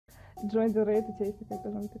Join the raid, у тебя есть какая-то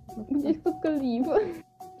кнопка. Здесь кнопка Leave.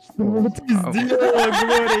 Что ты сделала,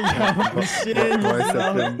 Глория? Я вообще не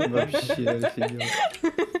знал. Вообще офигел.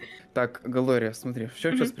 Так, Галория, смотри, в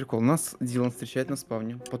чем сейчас прикол? Нас Дилан встречает на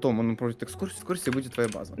спавне, потом он проводит экскурсию будет твоя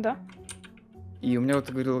база. Да. И у меня вот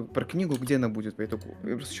ты говорил про книгу, где она будет по итогу.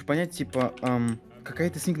 Я просто хочу понять, типа,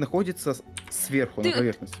 какая-то книга находится сверху, на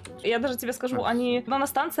поверхности. Я даже тебе скажу, они одна на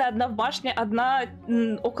станции, одна в башне, одна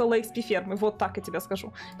около XP фермы. Вот так я тебе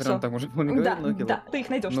скажу. Прям так уже не говорил, но окей. Да, ты их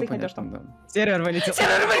найдешь, ты их найдешь там. Сервер вылетел.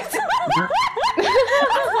 Сервер вылетел!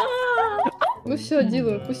 Ну все,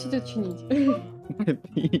 Дилан, пусть идет чинить.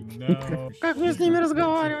 Как мне с ними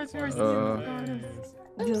разговаривать?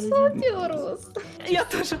 Делорос. Я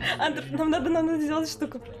тоже. Андр, нам надо сделать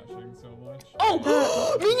штуку. Оу!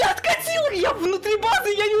 Меня откатило! Я внутри базы,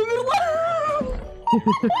 я не умерла!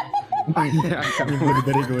 Не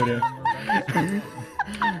благодари, Глория.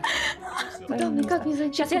 Да, никак не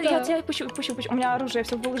зайти. Сейчас я тебя пущу. У меня оружие,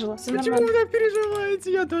 все выложила. Почему вы так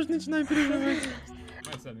переживаете? Я тоже начинаю переживать.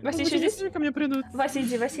 Вася еще здесь? Ко мне придут. Вася,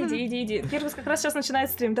 иди. Киргиз как раз сейчас начинает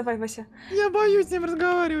стрим. Давай, Вася. Я боюсь с ним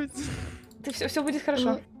разговаривать. Ты все будет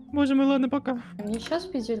хорошо. Боже мой, ладно, пока. Мне сейчас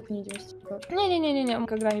пиздец не делать. Не,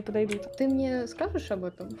 когда они подойдут. Ты мне скажешь об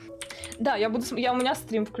этом? Да, у меня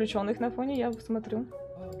стрим включен, их на фоне, я смотрю.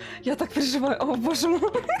 Я так переживаю, о боже мой,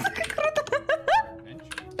 как круто.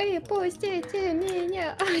 Выпустите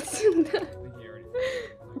меня отсюда.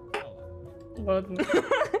 Ладно.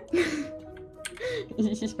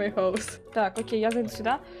 Здесь мой хаос. Так, окей, я зайду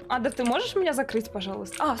сюда. Андер, ты можешь меня закрыть,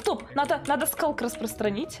 пожалуйста? А, стоп, надо скалк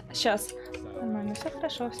распространить. Сейчас. Нормально, все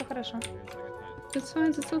хорошо. That's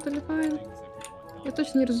fine, that's totally fine. Я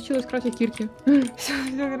точно не разучилась крафтить кирки. Все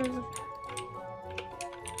хорошо.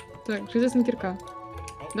 Так, железная кирка.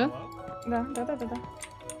 Да? Да.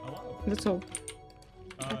 That's all.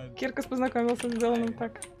 Киркас познакомился с Деланом,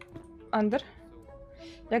 так. Андер,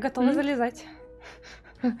 я готова залезать.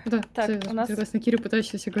 Да, Так, у нас... согласно Кире,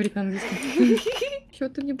 пытаешься все говорить на английском. Чё,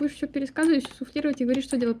 ты мне будешь все пересказывать, суфлировать и говорить,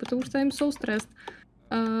 что делать, потому что I'm so stressed.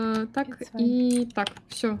 Так и так,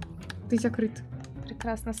 все, ты закрыт.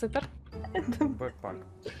 Прекрасно, супер. Бэкпак.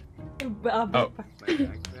 Бэкпак.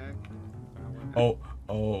 Oh.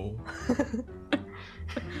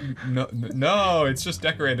 No, it's just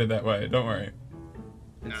decorated that way. Don't worry.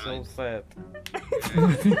 It's so sad.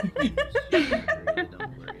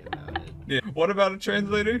 Yeah. What about a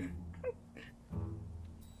translator?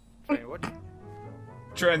 Wait, what?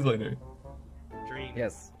 Translator. Dream.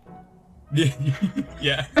 Yes.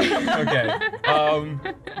 Yeah. Okay.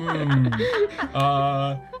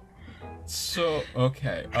 So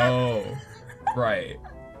okay. Oh. Right.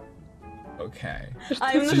 Okay.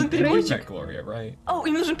 Им нужен переводчик. Gloria, right? О,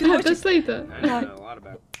 им нужен переводчик.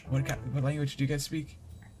 What language do you guys speak?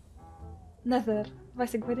 Nether.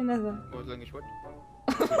 Вася, говори Nether. What language what?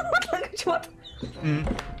 What language what?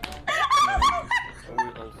 We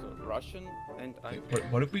also Russian and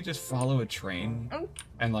What if we just follow a train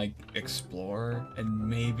and like explore and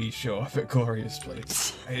maybe show up at Gloria's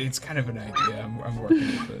place? It's kind of an idea. I'm working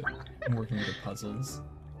with it. I'm working with the puzzles.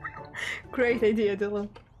 Great idea, Dylan.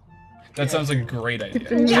 That sounds like a great idea.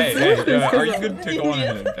 Yes. Hey, are you good to go on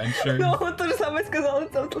an adventure? No, он тоже самое сказал.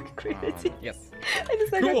 It sounds like a great idea. Yes. Я не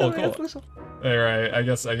знаю, Cool, как я cool. слышал. Alright, I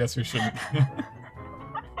guess we shouldn't.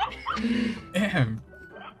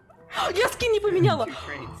 Я скин не поменяла.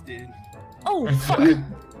 Oh, fuck.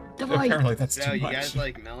 Давай. Apparently that's too You much. guys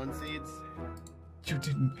like melon seeds? You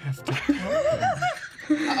didn't have to.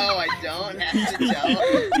 Oh, I don't have to tell.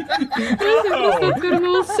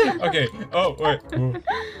 Okay. Oh wait.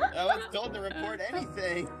 I was told to report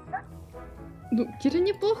anything. Ну, Кира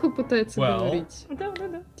неплохо пытается говорить. Да.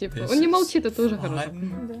 Типа, он не молчит, это тоже хорошо.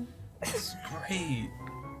 Да. It's great.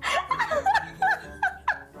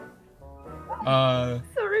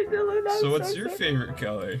 Sorry, Dylan, I'm So what's so your sorry. favorite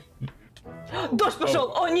color? Дождь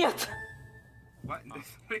пошел! О, нет!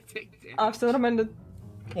 А, все нормально.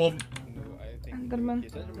 Well, Эндермен.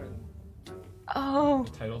 Оу.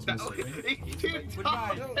 titles mostly.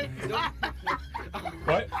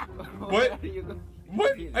 What? What?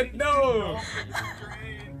 What? No!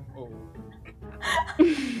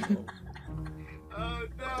 Oh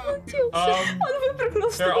no! Он выпрыгнул,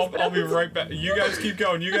 There, I'll be right back. You guys keep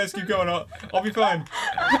going. I'll be fine.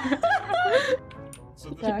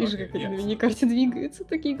 So Я вижу, как они на миникарте двигаются,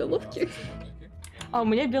 такие головки. А у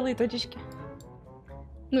меня белые точечки.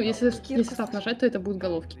 Ну, если став нажать, то это будут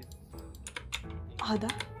головки. А, да?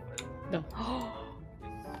 Да.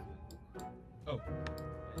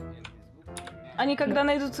 Они когда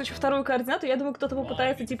найдут вторую координату, я думаю, кто-то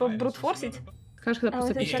попытается типа брутфорсить. Скажешь, когда А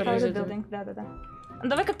вот просто я второй check out the зайдет. building. Да.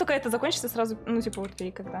 Давай, как только это закончится, сразу, ну, типа, вот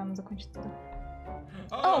и когда оно закончится.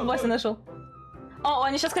 О, Вася нашел. О,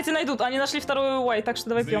 они сейчас, кстати, найдут. Они нашли вторую Y, так что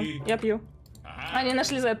давай пьем. Я пью. Они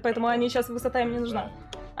нашли Z, поэтому они сейчас высота им не нужна.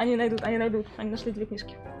 Они найдут, они найдут. Они нашли 2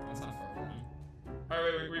 книжки.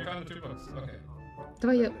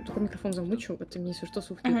 Давай я только микрофон замучу, а ты мне, если что,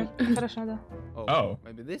 суфлируй. Хорошо, да. Oh.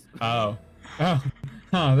 Maybe this? Oh. Oh.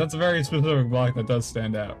 Huh, that's a very specific block that does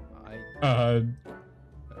stand out.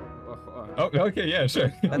 Oh, okay, yeah,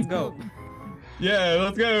 sure. Let's go. Yeah,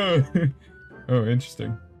 let's go. Oh,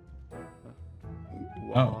 interesting.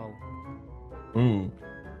 Wow. Ooh.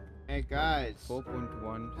 Hey guys,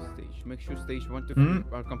 4.1 stage. Make sure stage 1 to Hmm? 3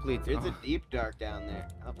 are complete. there's a deep dark down there.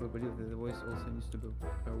 I believe that the voice also needs to be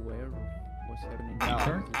aware of what's happening.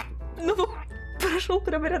 Sure. Ну, прошел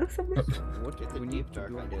прямо рядом со мной. What There's a we deep need to dark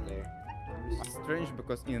do? under there. It's strange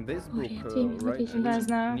because in this book, Ой, right, отлично. Да, we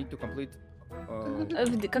знаю. need to complete.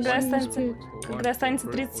 Когда останется, One, когда останется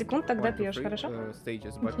 30 секунд, тогда one to пьешь, three, хорошо?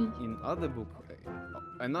 Stages, but Okay. in other book,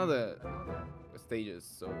 another stages.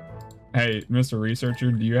 So Hey, Mr.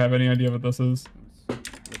 Researcher, do you have any idea what this is?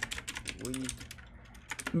 we need.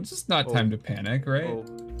 It's just not time to panic, right? Oh,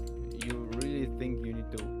 you really think you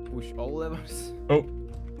need to push all levels? Oh.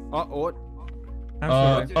 What? I'm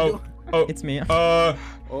Uh, sure. oh, oh, It's me. uh,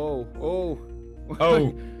 Oh, oh.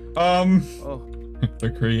 oh, Oh. the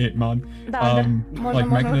create mod, Да, да. Можно, like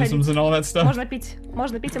можно mechanisms выходить. and all that stuff. Можно пить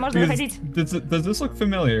и можно Because выходить. does this look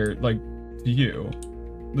familiar, like, to you?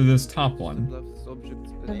 This top one.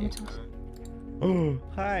 Subject. Oh,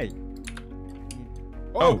 hi.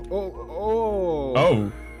 Oh, oh,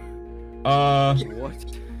 oh. Oh. What?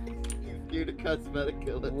 You're the cosmetic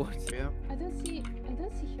killer. What? I don't see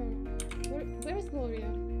her. Where is Gloria?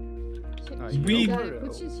 We-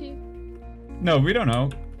 What is she? No, we don't know.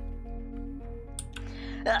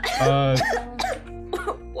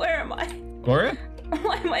 Where am I? Gloria?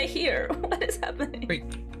 Why am I here? What is happening? Wait.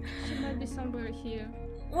 She might be somewhere here.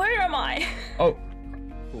 Where am I? Oh,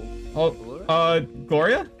 Cool. oh,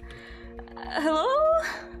 Gloria? Hello?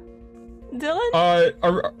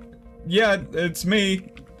 Dylan? Yeah, it's me.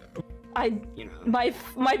 You know.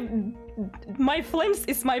 My flames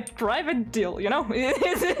is my private deal, you know?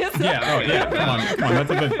 It's not- Yeah, oh yeah, come on,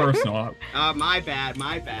 that's a bit personal. My bad,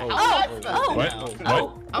 my bad. Oh, What?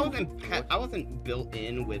 Oh, I wasn't built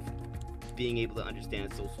in with being able to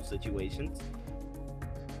understand social situations.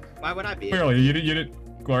 Why would I be? Clearly, you did,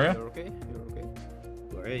 Gloria? You're okay? You're okay?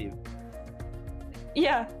 Where are you?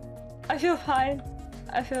 yeah. I feel fine.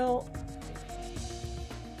 I feel...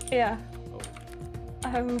 Yeah.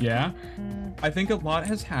 Yeah? I think a lot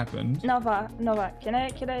has happened. Nova, can I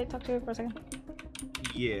talk to you for a second?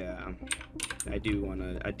 Yeah. I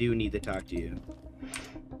do need to talk to you.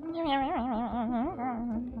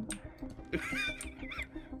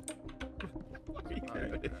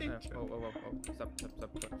 Oh,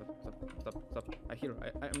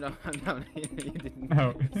 stop. I'm down. You didn't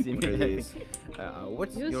Oh. see me. There it is.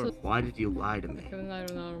 What's You're your so- Why did you lie to me? I have an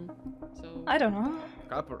iron arm. So. I don't know.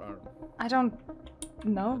 copper arm? I don't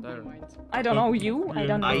know. Never mind. I don't know you. I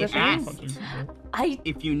don't know I the asked. things. I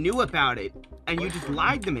If you knew about it and you just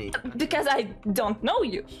lied to me. because I don't know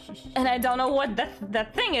you, and I don't know what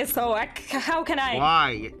that thing is. So how can I?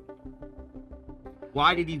 Why?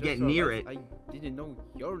 Why did you get Just near realized it? I didn't know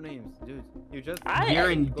your names, dude. You just.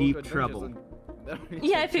 You're in go to deep a dungeon trouble. and-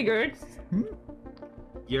 Yeah, I figured.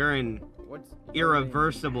 You're in What's your name?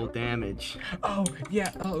 irreversible damage. Oh,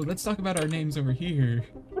 yeah, let's talk about our names over here.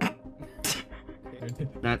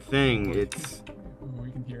 That thing, it's... Oh,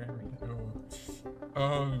 we can hear everything.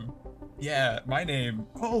 Oh. Yeah, my name.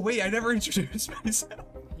 Oh, wait, I never introduced myself.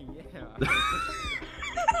 Yeah.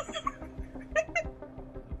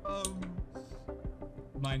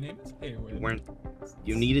 My name is Haywood.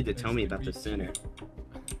 You needed to tell me about the center.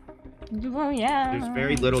 Well, yeah. There's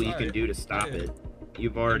very little you Sorry. can do to stop Yeah. it.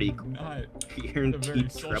 You've already... Not You're in a very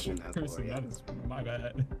deep trouble social now, person. Gloria. That is my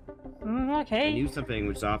bad. I Okay. knew something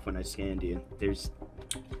was off when I scanned you.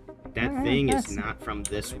 That Alright, thing is that's- not from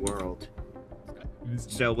this world. It is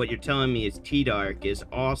So what you're telling me is T-Dark is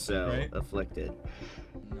also Right. afflicted.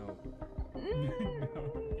 No.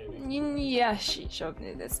 Yeah, she showed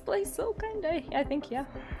me this place, so kinda. I think yeah.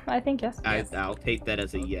 I think yes. I'll take that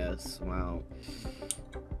as a yes. Wow.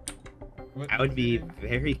 What- I would be what's your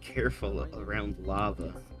name? very careful around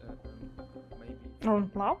lava. Maybe Oh,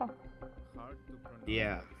 lava. hard to pronounce.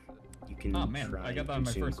 Yeah. You can Oh, man, try I got and that on my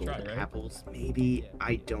consume first try, golden right? apples. Maybe,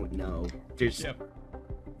 I don't know. There's Yep.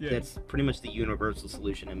 that's pretty much the universal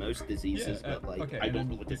solution in most diseases, but like, okay, I don't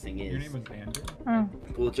know what this thing Your is. name was Andrew? Oh.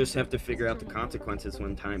 We'll just have to figure out the consequences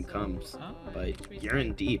when time comes. But you're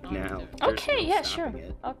in deep now. There's Okay, no yeah, stopping sure.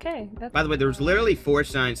 it. Okay. That's... By the way, there was literally 4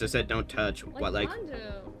 signs that said don't touch. What, like,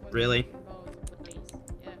 really?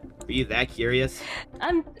 Are you that curious?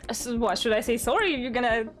 So what, should I say sorry? You're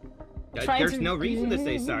gonna... trying There's to- no reason to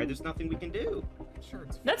say sorry. There's nothing we can do. Sure,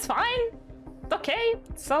 it's That's fine. Okay.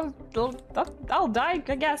 So, I'll die,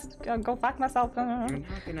 I guess. I'll go fuck myself. You're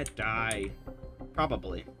not gonna die.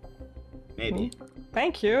 Probably. Maybe.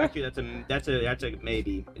 Thank you. Actually, that's a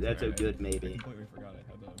maybe. That's a Right, good I maybe. completely forgot I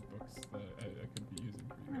had books that I could be using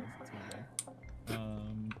for you guys. That's my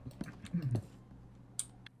bad.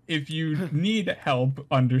 If you need help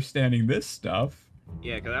understanding this stuff,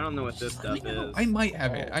 Yeah, because I don't know what this stuff is. I might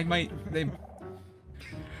have it. I might.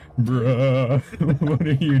 Bruh, what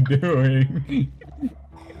are you doing?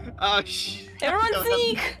 Oh, shh. Everyone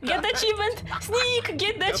sneak! Get the achievement! Sneak!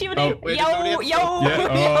 Get the achievement! Oh, wait, yo! somebody Yo!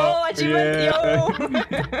 else- Yo! Achievement! Yo!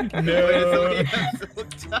 No. Wait, somebody has silk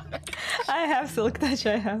touch. I have silk touch,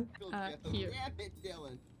 I have. Here. Damn it,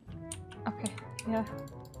 Dylan. Okay, yeah.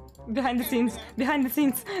 Behind the scenes. Behind the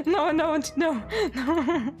scenes. No, no, no,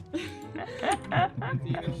 no.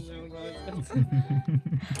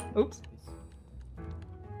 Oops.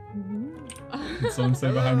 Did someone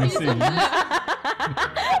say behind the scenes?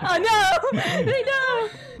 Oh no! They know!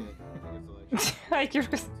 Hi,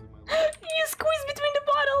 Kirkus. You squeeze between the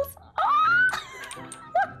bottles! Ah!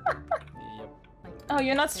 Oh,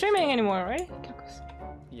 you're not streaming anymore, right? Kirkus?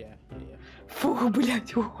 Yeah. Фу,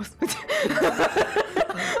 блядь, о, господи.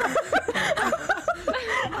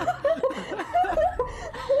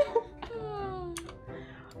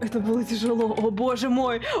 Это было тяжело, о боже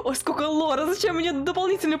мой, о сколько лора, зачем мне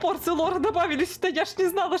дополнительную порцию лора добавили сюда, я ж не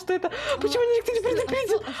знала, что это, почему никто не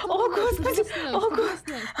предупредил, о господи, о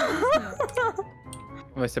господи.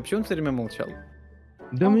 Вася, а почему он все время молчал?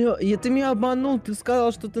 Да ты меня обманул, ты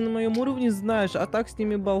сказал, что ты на моем уровне знаешь, а так с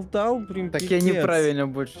ними болтал, прям Так я пипец. неправильно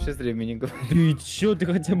больше сейчас времени говорю. Ты чё, ты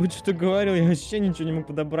хотя бы что говорил, я вообще ничего не мог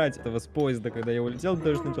подобрать этого с поезда, когда я улетел,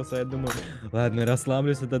 дождь начался, я думаю, ладно,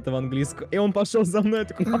 расслаблюсь от этого английского, и он пошел за мной, я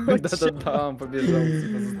такой, Да-да-да, он побежал,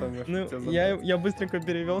 типа, за тобой. ну, Хотел забрать. я быстренько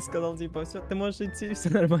перевел, сказал, типа, все, ты можешь идти, все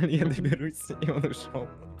нормально, я доберусь, и он ушел.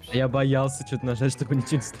 Я боялся что-то нажать, чтобы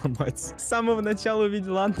ничего не сломать. С самого начала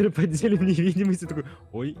увидел Антре по деле невидимости, такой,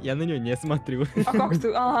 ой, я на нее не смотрю. А как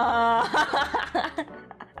ты?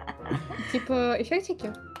 Типа,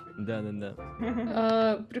 эффектики? Да.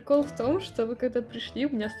 Прикол в том, что вы когда пришли, у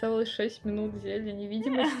меня оставалось 6 минут зелья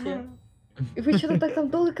невидимости. И вы что-то так там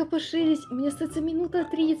долго копошились, мне остается минута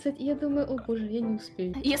 30, и я думаю, о боже, я не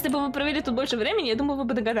успею. Если бы вы провели тут больше времени, я думаю, вы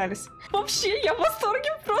бы догадались. Вообще, я в восторге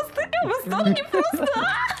просто, я в восторге просто.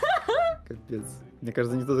 Капец. Мне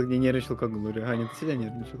кажется, никто так не нервничал, как Глория. Аня, ты всегда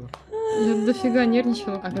нервничала. Я дофига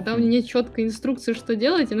нервничала. А когда у меня нет четкой инструкции, что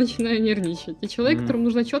делать, я начинаю нервничать. И человек, которому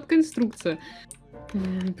нужна четкая инструкция,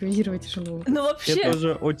 импровизировать тяжело. Ну Я вообще...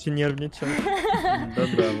 тоже очень нервничал.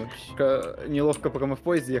 Да-да, вообще. Неловко, пока мы в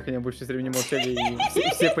поезде ехали, мы больше времени молчали, и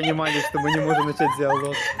все понимали, что мы не можем начать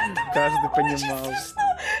диалог. Каждый понимал.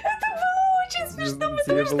 Это было очень смешно,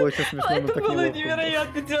 Тебе было очень смешно, но это так было неловко.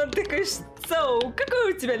 невероятно. Дион такой, что?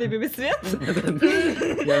 Какой у тебя любимый цвет?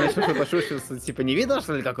 Я начал что-то шушиться, типа, не видел,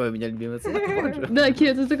 что ли, какой у меня любимый цвет? Вот же. Да, Ки,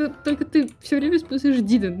 это только ты все время используешь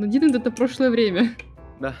Didn't, но Didn't это прошлое время.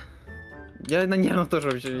 Да. Я на нервах тоже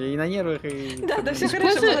вообще, и на нервах, и... Да, все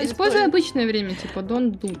хорошо. Используй обычное время, типа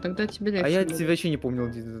don't do, тогда тебе легче. А я будет. вообще не помнил,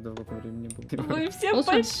 где ты в каком времени был. Вы все Also-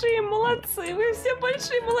 большие молодцы, вы все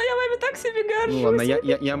большие молодцы, я вами так себе Ну ладно,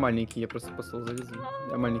 горжусь. я маленький, я просто посол завезу.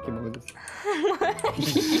 Я маленький молодец.